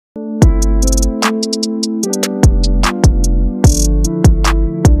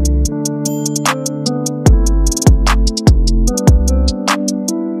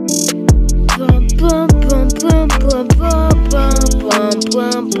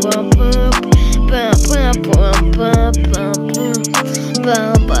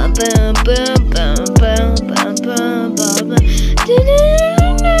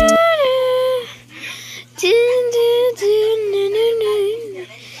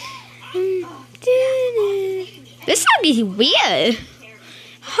This song is weird.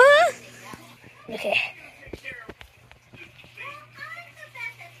 Huh? Okay.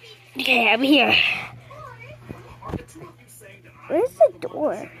 Okay, I'm here. Where's the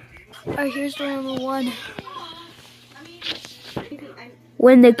door? Alright, here's door number 1.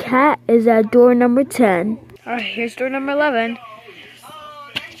 When the cat is at door number 10. Alright, here's door number 11.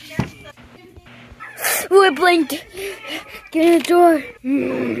 Ooh, I blinked. Get in the door.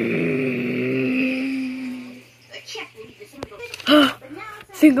 I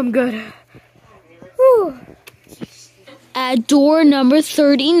think I'm good. Whew. At door number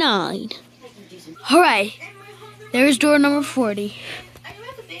 39. Alright, there's door number 40.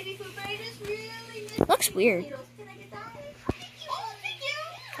 Looks weird.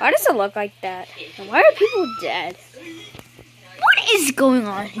 Why does it look like that? And why are people dead? What is going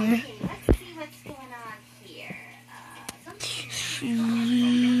on here?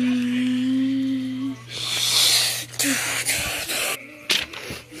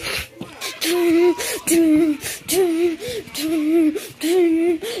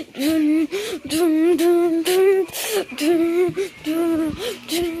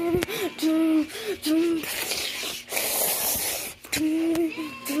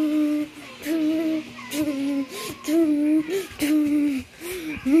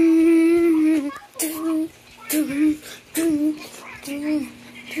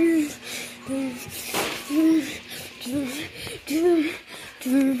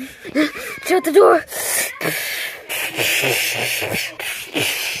 Shut the door.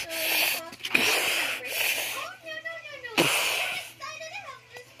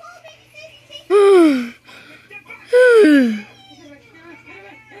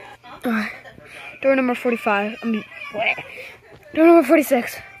 Alright. Door number 45. Door number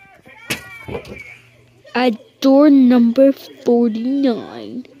 46. At door number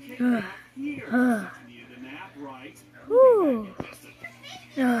 49.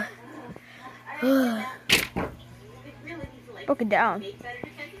 Broke it down.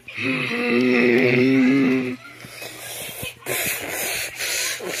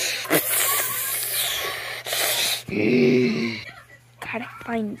 Gotta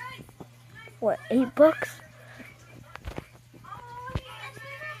find, what, 8 books?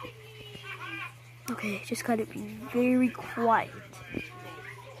 Okay, just gotta be very quiet.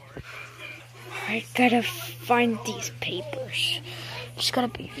 I gotta find these papers. Just gotta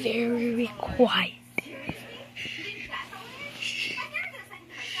be very quiet.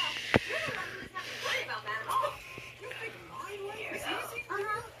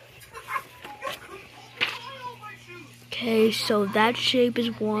 Okay, so that shape is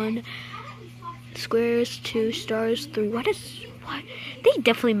 1, squares 2, stars 3. What? They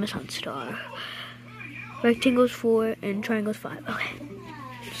definitely miss on star. Rectangles 4 and triangles 5. Okay,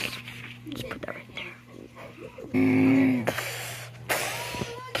 just put that right there.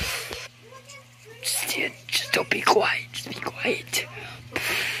 Just don't be quiet. Just be quiet.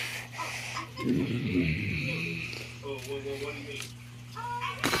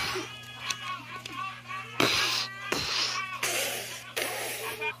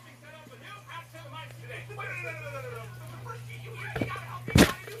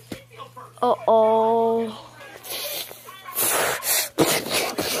 Uh-oh.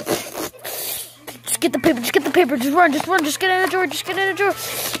 Just get the paper, just run, just get in the door,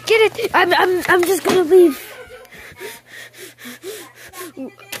 Get it. I'm just gonna leave.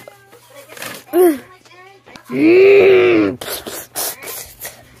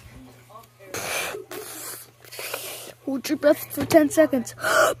 Hold your breath for 10 seconds.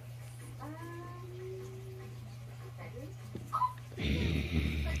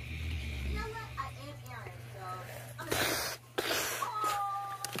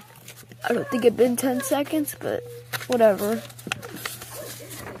 I don't think it's been 10 seconds, but whatever.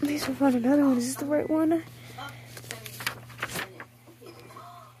 At least we'll find another one. Is this the right one?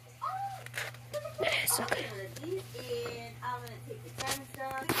 It's okay.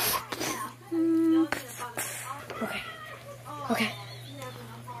 Okay.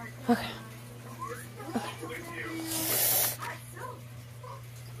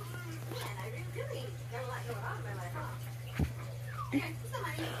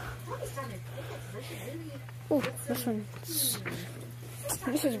 Oh,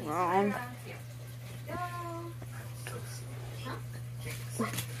 this is wrong.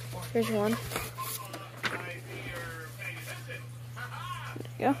 Here's one.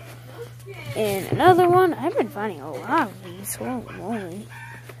 There you go. And another one. I've been finding a lot of these. Holy moly.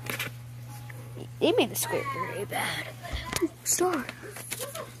 They made the square very bad. Ooh, star.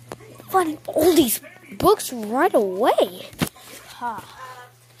 Finding all these books right away. Ha.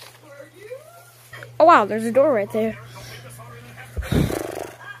 Oh wow, there's a door right there.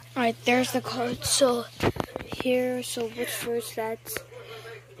 Alright, there's the card. So here, so what's first? That's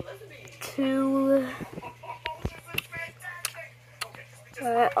 2.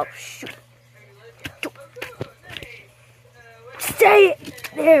 Oh shoot. Stay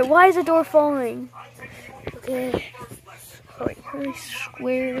there. Why is the door falling? Okay. Alright, hurry.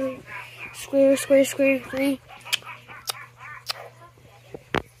 Square. 3.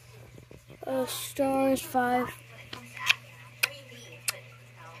 Stars 5.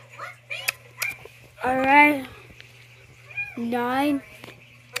 Alright. 9.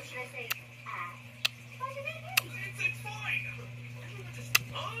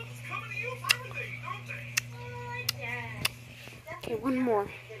 Okay, one more.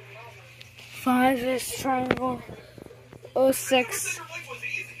 5 is triangle. 6.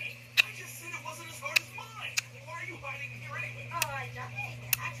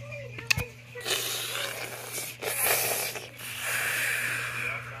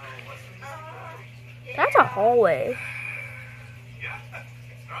 That's a hallway.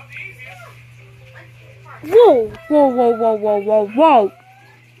 Whoa.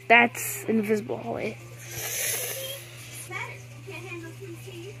 That's an invisible hallway.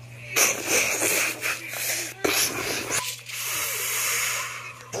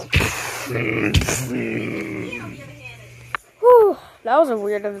 Whew, that was a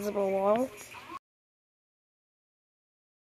weird invisible wall.